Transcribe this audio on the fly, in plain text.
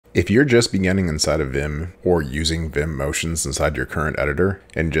If you're just beginning inside of Vim or using Vim motions inside your current editor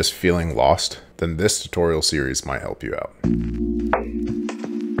and just feeling lost, then this tutorial series might help you out.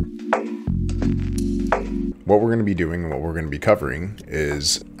 What we're going to be doing and what we're going to be covering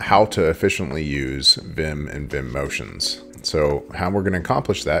is how to efficiently use Vim and Vim motions. So how we're going to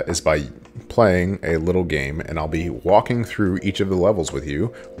accomplish that is by playing a little game, and I'll be walking through each of the levels with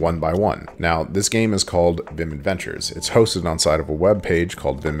you one by one. Now, this game is called Vim Adventures. It's hosted on side of a web page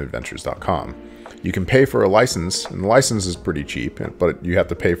called bymadventures.com. You can pay for a license, and the license is pretty cheap, but you have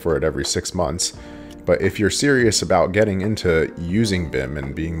to pay for it every 6 months. But if you're serious about getting into using Vim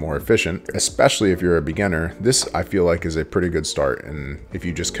and being more efficient, especially if you're a beginner, this I feel like is a pretty good start. And if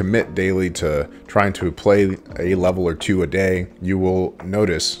you just commit daily to trying to play a level or two a day, you will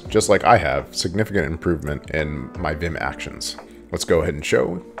notice, just like I have, significant improvement in my Vim actions. Let's go ahead and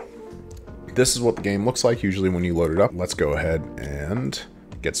show. This is what the game looks like usually when you load it up. Let's go ahead and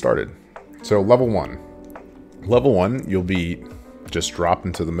get started. So level one. Level one, you'll be just dropped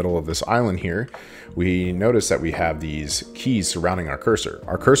into the middle of this island here. We notice that we have these keys surrounding our cursor.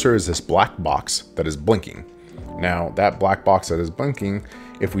 Our cursor is this black box that is blinking. Now, that black box that is blinking,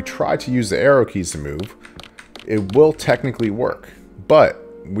 if we try to use the arrow keys to move, it will technically work, but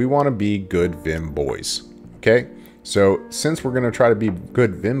we want to be good Vim boys, okay? So since we're going to try to be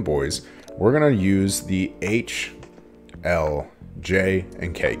good Vim boys, we're going to use the H, L, J,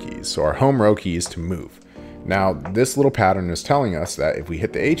 and K keys, so our home row keys to move. Now, this little pattern is telling us that if we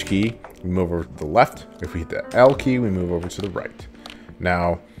hit the H key, we move over to the left. If we hit the L key, we move over to the right.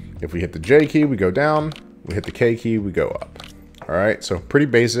 Now, if we hit the J key, we go down. We hit the K key, we go up. All right, so pretty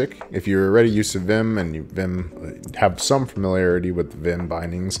basic. If you're already used to Vim and you have some familiarity with Vim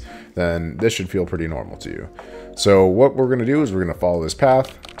bindings, then this should feel pretty normal to you. So what we're gonna do is we're gonna follow this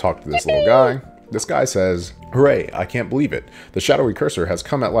path, talk to this little guy. This guy says, "Hooray, I can't believe it. The shadowy cursor has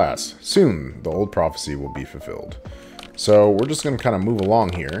come at last. Soon, the old prophecy will be fulfilled." So we're just going to kind of move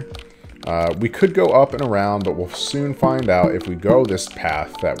along here. We could go up and around, but we'll soon find out if we go this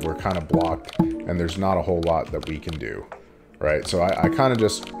path that we're kind of blocked and there's not a whole lot that we can do. Right? So I kind of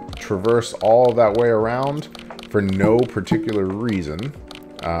just traverse all that way around for no particular reason.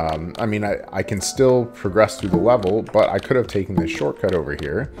 I mean, I can still progress through the level, but I could have taken this shortcut over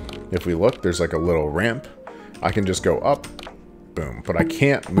here. If we look, there's like a little ramp. I can just go up, boom, but I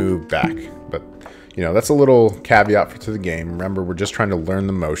can't move back. But, you know, that's a little caveat to the game. Remember, we're just trying to learn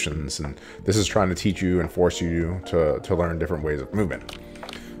the motions, and this is trying to teach you and force you to learn different ways of movement.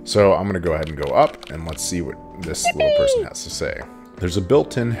 So I'm going to go ahead and go up, and let's see what this little person has to say. There's a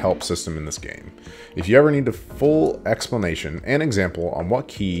built-in help system in this game. If you ever need a full explanation and example on what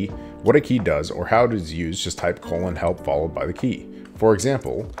a key does or how it is used, just type :help followed by the key. For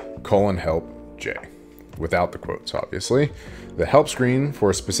example, :help J, without the quotes, obviously. The help screen for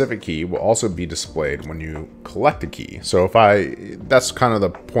a specific key will also be displayed when you collect a key. So that's kind of the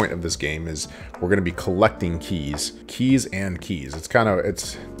point of this game, is we're going to be collecting keys and keys.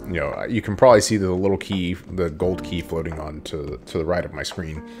 It's you know, you can probably see the little key, the gold key floating on to the right of my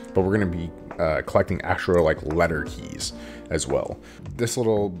screen, but we're going to be collecting actual like letter keys as well. This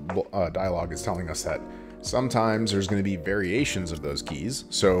little dialogue is telling us that sometimes there's going to be variations of those keys.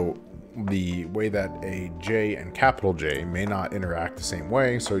 So the way that a J and capital J may not interact the same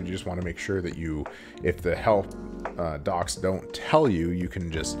way, so you just want to make sure that if the help docs don't tell you, you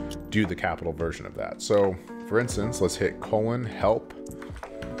can just do the capital version of that. So for instance, let's hit :help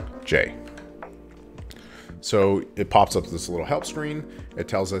J. So it pops up this little help screen. It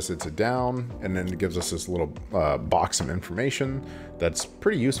tells us it's a down, and then it gives us this little box of information that's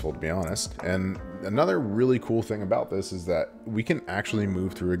pretty useful, to be honest. And another really cool thing about this is that we can actually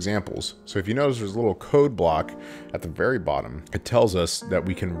move through examples. So if you notice, there's a little code block at the very bottom. It tells us that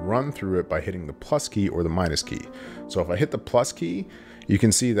we can run through it by hitting the plus key or the minus key. So if I hit the plus key, you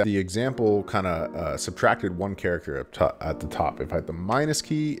can see that the example kind of subtracted one character at the top. If I hit the minus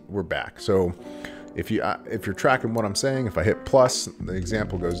key, we're back. So if you're tracking what I'm saying, if I hit plus, the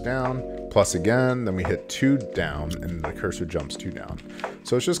example goes down, plus again, then we hit 2 down, and the cursor jumps 2 down.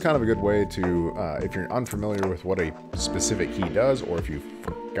 So it's just kind of a good way to, if you're unfamiliar with what a specific key does, or if you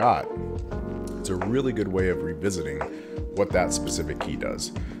forgot, it's a really good way of revisiting what that specific key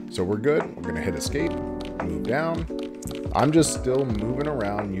does. So we're good. We're going to hit escape, move down. I'm just still moving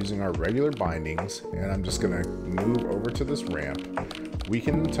around using our regular bindings, and I'm just going to move over to this ramp. We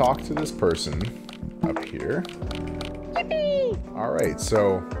can talk to this person up here. Yippee! All right,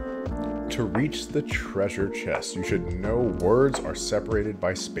 so to reach the treasure chest, you should know words are separated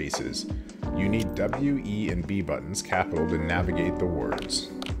by spaces. You need W, E, and B buttons, capital, to navigate the words.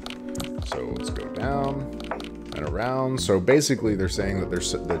 So let's go down, and around. So basically they're saying that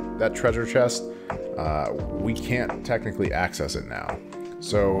there's that treasure chest, we can't technically access it now.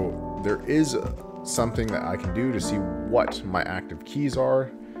 So there is something that I can do to see what my active keys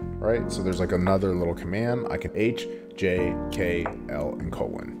are, right? So there's like another little command. I can H, J, K, L, and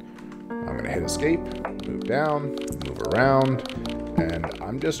colon. I'm gonna hit escape, move down, move around, and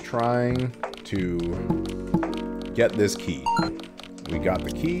I'm just trying to get this key. We got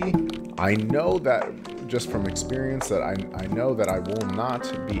the key. I know that just from experience that I know that I will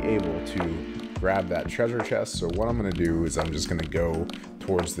not be able to grab that treasure chest. So what I'm gonna do is I'm just gonna go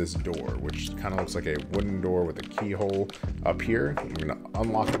towards this door, which kind of looks like a wooden door with a keyhole up here. I'm gonna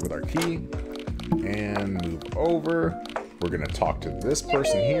unlock it with our key and move over. We're gonna talk to this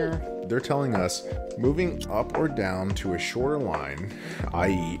person here. They're telling us moving up or down to a shorter line,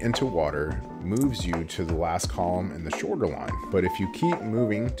 i.e. into water, moves you to the last column in the shorter line. But if you keep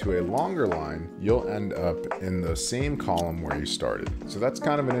moving to a longer line, you'll end up in the same column where you started. So that's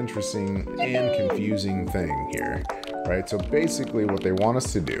kind of an interesting and confusing thing here, right? So basically what they want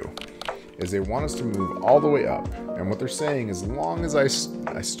us to do is they want us to move all the way up. And what they're saying is, as long as I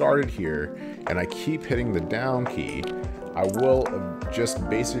started here and I keep hitting the down key, I will just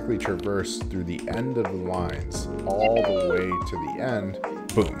basically traverse through the end of the lines all the way to the end.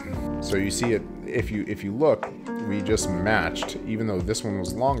 Boom. So you see it, if you look, we just matched, even though this one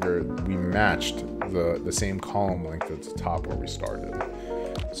was longer, we matched the same column length at the top where we started.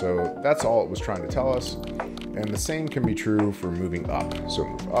 So that's all it was trying to tell us. And the same can be true for moving up. So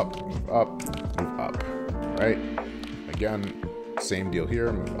move up, move up, move up, right? Again, same deal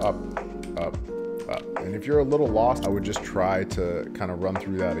here, move up, up, up. And if you're a little lost, I would just try to kind of run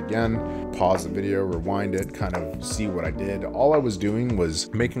through that again, pause the video, rewind it, kind of see what I did. All I was doing was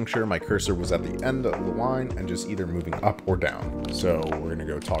making sure my cursor was at the end of the line and just either moving up or down. So we're gonna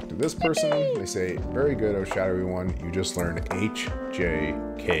go talk to this person. They say, very good, oh shadowy one, you just learned H, J,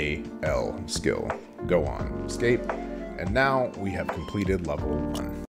 K, L skill. Go on, escape. And now we have completed level 1.